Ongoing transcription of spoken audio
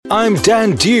I'm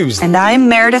Dan Dews. And I'm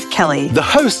Meredith Kelly, the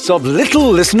hosts of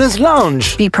Little Listeners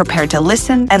Lounge. Be prepared to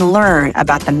listen and learn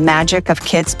about the magic of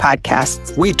kids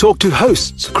podcasts. We talk to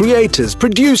hosts, creators,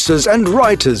 producers, and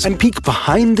writers and peek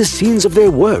behind the scenes of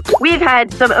their work. We've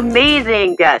had some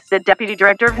amazing guests. The Deputy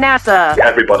Director of NASA.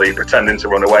 Everybody pretending to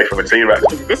run away from a T-Rex.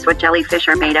 Is this what jellyfish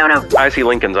are made out of? I see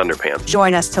Lincoln's underpants.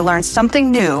 Join us to learn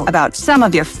something new about some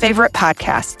of your favorite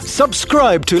podcasts.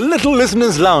 Subscribe to Little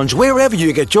Listeners Lounge wherever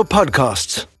you get your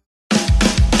podcasts.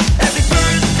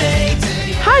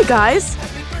 Hi guys!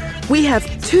 We have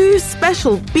 2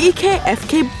 special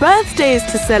BKFK birthdays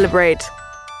to celebrate.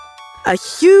 A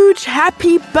huge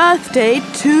happy birthday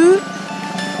to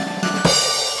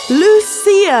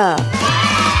Lucia!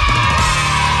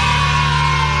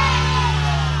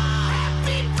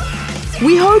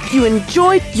 We hope you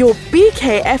enjoyed your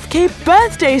BKFK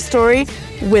birthday story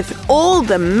with all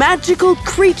the magical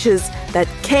creatures that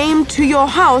came to your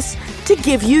house to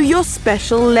give you your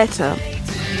special letter.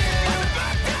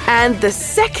 And the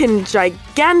second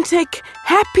gigantic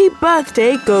happy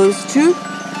birthday goes to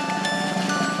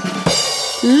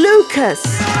Lucas.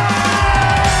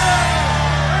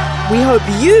 We hope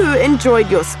you enjoyed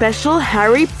your special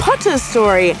Harry Potter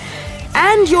story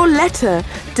and your letter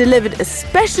delivered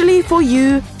especially for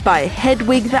you by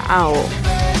Hedwig the Owl.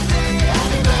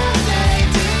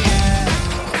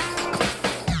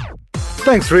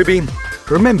 Thanks, Ruby.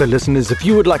 Remember, listeners, if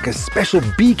you would like a special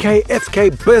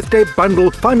BKFK birthday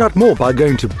bundle, find out more by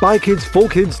going to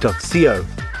buykids4kids.co.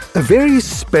 A very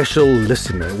special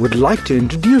listener would like to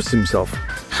introduce himself.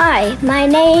 Hi, my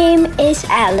name is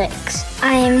Alex.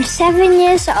 I am 7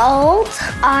 years old.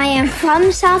 I am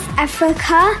from South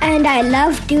Africa and I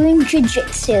love doing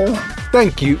jiu-jitsu.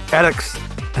 Thank you, Alex.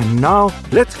 And now,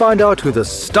 let's find out who the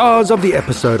stars of the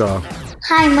episode are.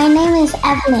 Hi, my name is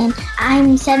Evelyn.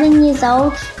 I'm 7 years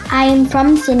old. I am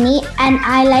from Sydney and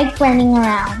I like running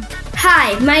around.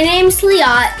 Hi, my name's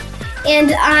Liat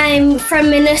and I'm from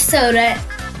Minnesota.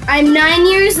 I'm 9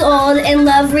 years old and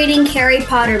love reading Harry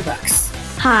Potter books.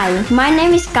 Hi, my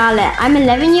name is Scarlett. I'm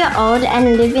 11 years old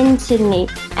and live in Sydney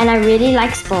and I really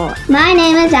like sport. My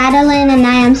name is Adeline and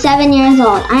I am 7 years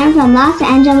old. I am from Los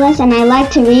Angeles and I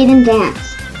like to read and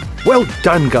dance. Well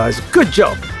done, guys. Good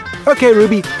job. Okay,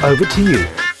 Ruby, over to you.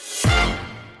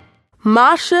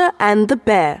 Marsha and the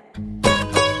Bear.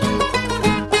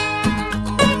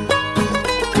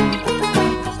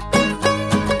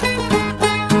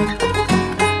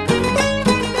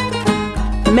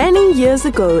 Many years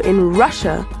ago in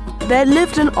Russia, there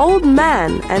lived an old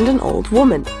man and an old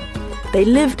woman. They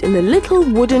lived in a little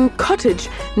wooden cottage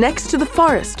next to the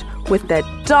forest with their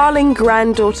darling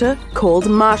granddaughter called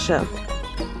Marsha.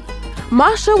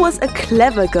 Marsha was a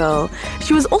clever girl.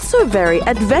 She was also very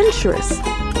adventurous.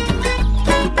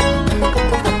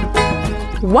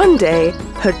 One day,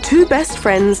 her 2 best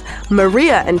friends,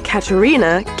 Maria and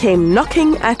Katerina, came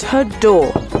knocking at her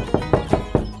door.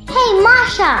 Hey,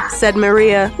 Marsha, said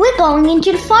Maria. We're going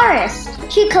into the forest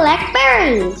to collect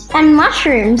berries and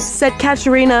mushrooms, said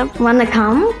Katerina. Wanna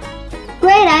come?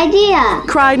 Great idea,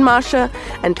 cried Marsha,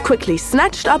 and quickly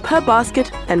snatched up her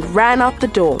basket and ran out the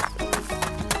door.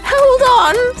 Hold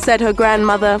on, said her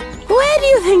grandmother. Where do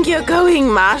you think you're going,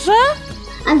 Marsha?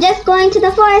 I'm just going to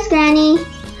the forest, Granny.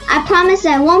 I promise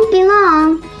I won't be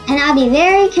long, and I'll be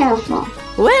very careful.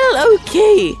 Well,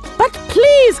 okay. But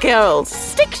please, girls,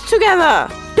 stick together.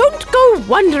 Don't go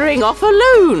wandering off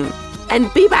alone. And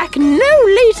be back no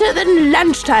later than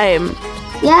lunchtime.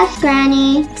 Yes,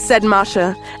 Granny, said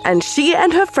Marsha, and she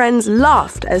and her friends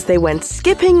laughed as they went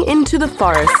skipping into the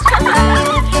forest.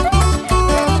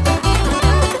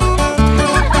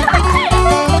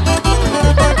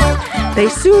 They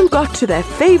soon got to their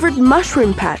favorite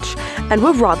mushroom patch and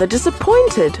were rather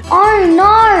disappointed. Oh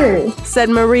no, said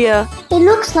Maria. It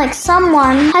looks like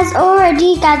someone has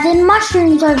already gathered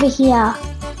mushrooms over here.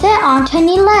 There aren't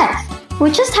any left.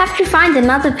 We'll just have to find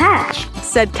another patch,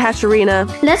 said Katerina.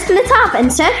 Let's split up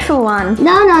and search for one.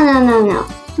 No.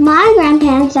 My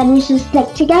grandparents said we should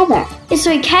stick together. It's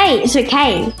okay.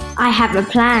 I have a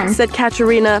plan, said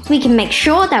Katerina. We can make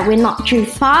sure that we're not too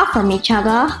far from each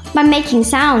other by making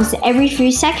sounds every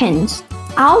few seconds.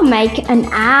 I'll make an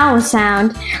owl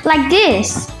sound like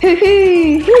this.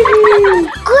 Good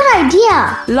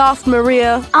idea, laughed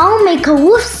Maria. I'll make a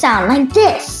wolf sound like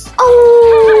this.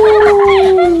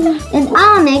 Oh! And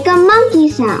I'll make a monkey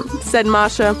sound, said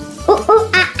Marsha. Ah.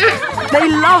 They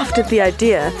laughed at the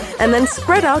idea and then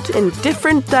spread out in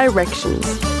different directions.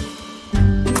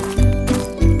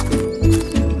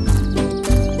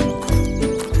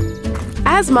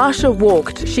 As Marsha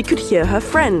walked, she could hear her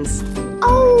friends.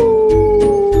 Oh!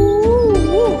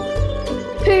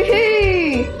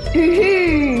 Hoo-hoo!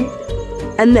 Hoo-hoo!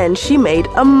 And then she made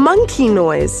a monkey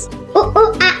noise. Ooh,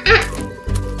 ooh, ah, ah.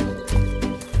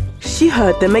 She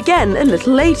heard them again a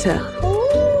little later.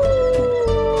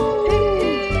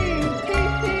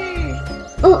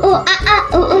 Ooh, ooh, ah, ah,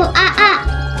 ooh, ooh, ah, ah.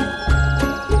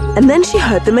 And then she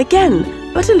heard them again,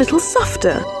 but a little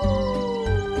softer.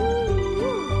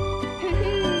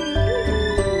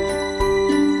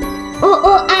 Ooh,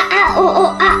 ooh, ah, ah, ooh,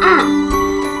 ooh, ah, ah.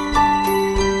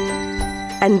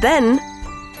 And then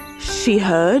she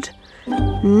heard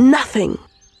nothing.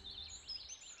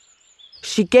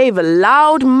 She gave a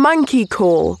loud monkey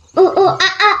call. Ooh, ooh,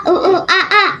 ah, ah, ooh, ooh, ah,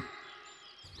 ah.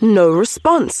 No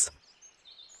response.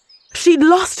 She'd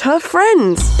lost her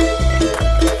friends.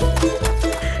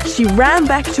 She ran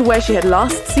back to where she had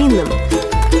last seen them.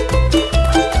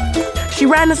 She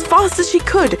ran as fast as she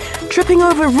could, tripping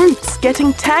over roots,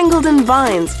 getting tangled in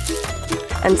vines,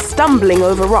 and stumbling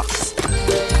over rocks.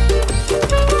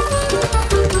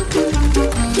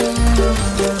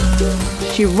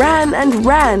 She ran and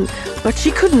ran, but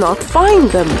she could not find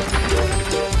them.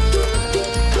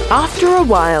 After a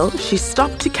while, she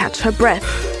stopped to catch her breath.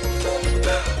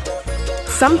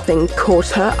 Something caught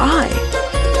her eye.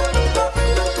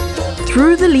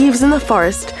 Through the leaves in the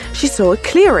forest, she saw a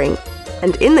clearing,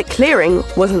 and in the clearing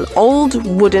was an old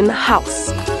wooden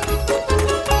house.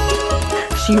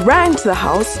 She ran to the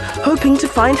house, hoping to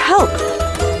find help.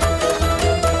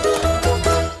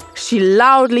 She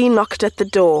loudly knocked at the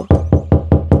door.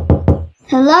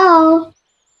 Hello?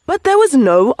 But there was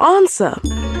no answer.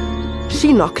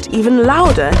 She knocked even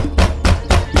louder,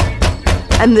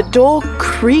 and the door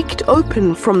creaked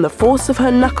open from the force of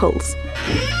her knuckles.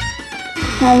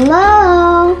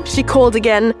 Hello? She called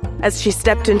again as she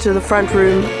stepped into the front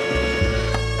room.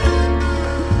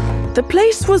 The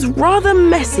place was rather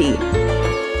messy.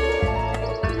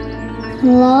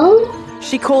 Hello?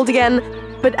 She called again,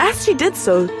 but as she did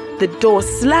so, the door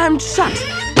slammed shut.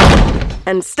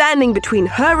 And standing between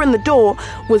her and the door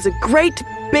was a great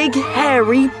big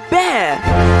hairy bear.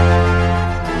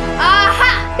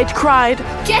 Aha! It cried.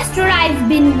 Just what I've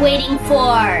been waiting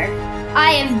for.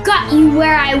 I have got you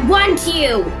where I want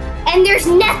you, and there's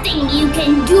nothing you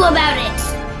can do about it.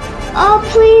 Oh,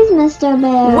 please, Mr.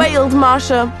 Bear. Wailed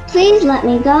Masha. Please let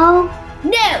me go.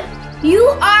 No, you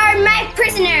are my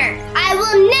prisoner. I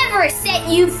will never set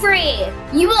you free.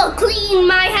 You will clean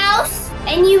my house,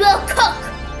 and you will cook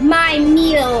my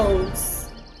meals.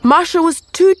 Masha was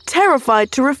too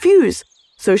terrified to refuse,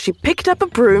 so she picked up a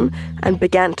broom and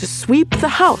began to sweep the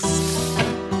house,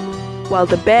 while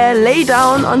the bear lay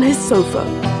down on his sofa.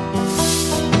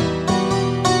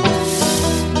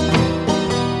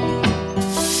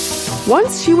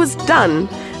 Once she was done,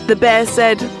 the bear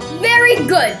said, Very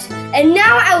good. And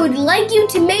now I would like you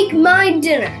to make my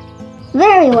dinner.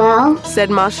 Very well, said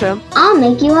Masha. I'll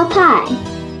make you a pie.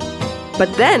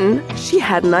 But then she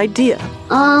had an idea.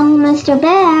 Mr.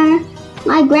 Bear,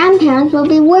 my grandparents will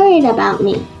be worried about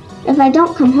me. If I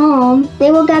don't come home, they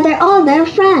will gather all their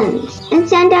friends and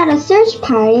send out a search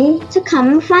party to come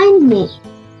and find me.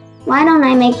 Why don't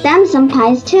I make them some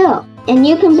pies too? And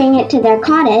you can bring it to their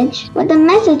cottage with a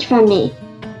message from me.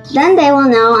 Then they will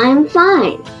know I'm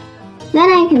fine. Then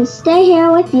I can stay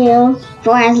here with you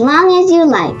for as long as you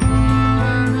like.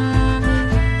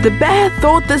 The bear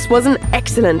thought this was an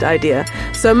excellent idea,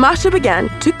 so Masha began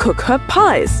to cook her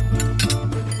pies.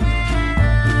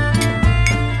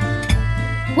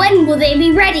 When will they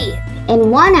be ready?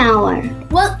 In 1 hour.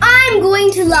 Well, I'm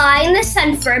going to lie in the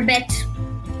sun for a bit.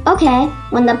 Okay,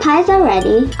 when the pies are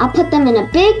ready, I'll put them in a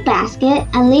big basket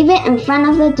and leave it in front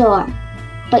of the door.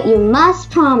 But you must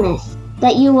promise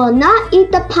that you will not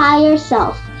eat the pie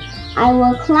yourself. I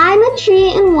will climb a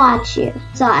tree and watch you,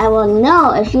 so I will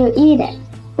know if you eat it.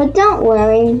 But don't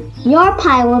worry, your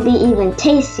pie will be even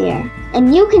tastier,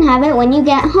 and you can have it when you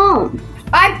get home.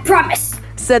 I promise,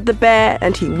 said the bear,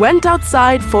 and he went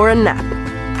outside for a nap.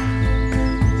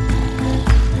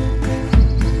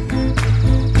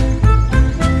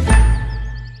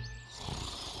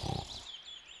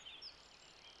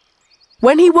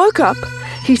 When he woke up,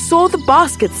 he saw the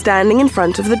basket standing in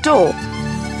front of the door.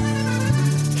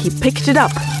 He picked it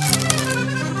up.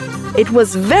 It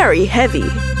was very heavy.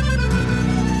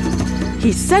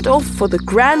 He set off for the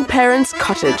grandparents'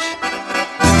 cottage.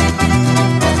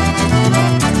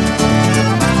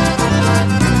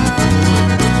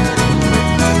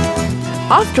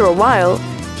 After a while,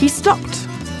 he stopped.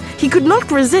 He could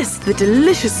not resist the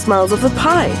delicious smells of the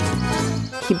pie.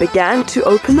 He began to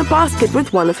open the basket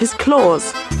with one of his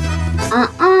claws.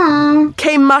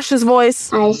 Came Masha's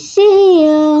voice. I see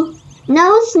you.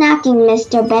 No snacking,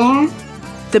 Mr. Bear.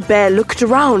 The bear looked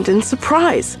around in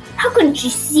surprise. How couldn't she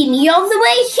see me all the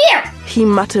way here? He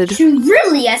muttered. She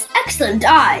really has excellent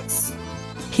eyes.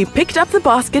 He picked up the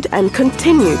basket and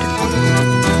continued.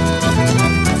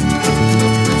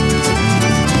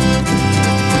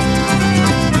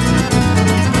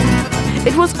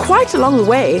 It was quite a long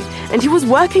way, and he was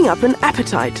working up an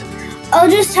appetite. I'll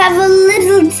just have a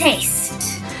little taste,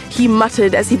 he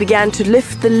muttered as he began to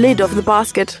lift the lid of the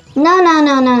basket. No.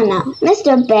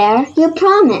 Mr. Bear, you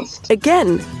promised.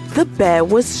 Again, the bear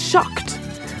was shocked.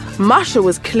 Masha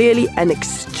was clearly an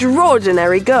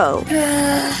extraordinary girl.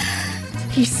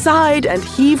 He sighed and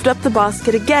heaved up the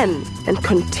basket again and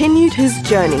continued his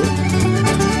journey.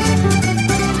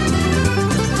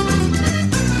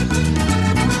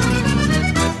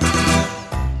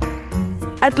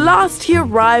 At last he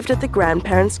arrived at the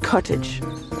grandparents' cottage.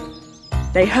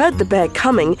 They heard the bear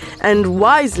coming and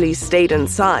wisely stayed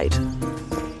inside.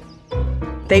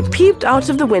 They peeped out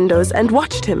of the windows and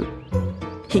watched him.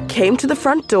 He came to the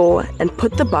front door and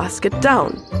put the basket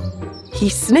down. He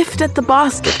sniffed at the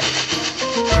basket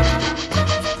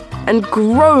and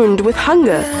groaned with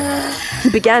hunger. He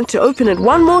began to open it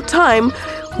one more time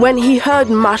when he heard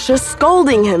Masha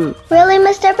scolding him. Really,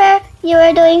 Mr. Bear? You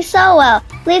are doing so well.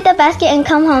 Leave the basket and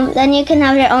come home, then you can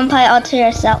have your own pie all to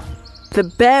yourself. The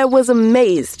bear was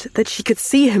amazed that she could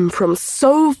see him from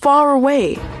so far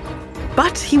away.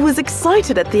 But he was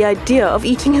excited at the idea of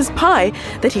eating his pie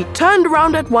that he turned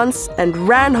around at once and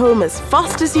ran home as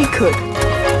fast as he could.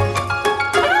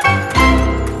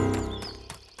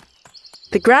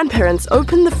 The grandparents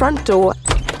opened the front door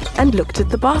and looked at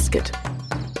the basket.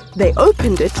 They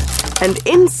opened it, and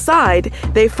inside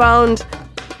they found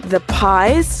the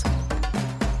pies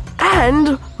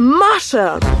and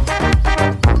Masha.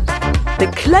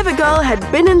 The clever girl had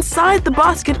been inside the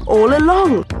basket all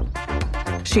along.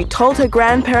 She told her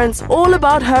grandparents all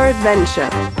about her adventure.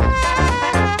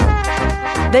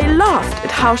 They laughed at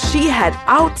how she had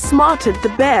outsmarted the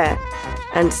bear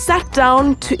and sat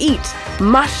down to eat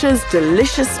Masha's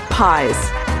delicious pies.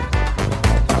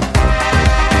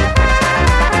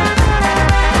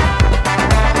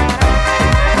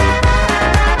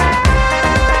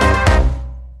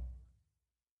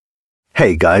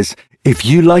 Hey guys, if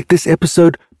you like this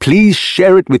episode, please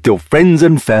share it with your friends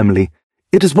and family.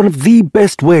 It is one of the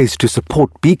best ways to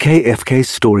support BKFK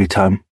Storytime.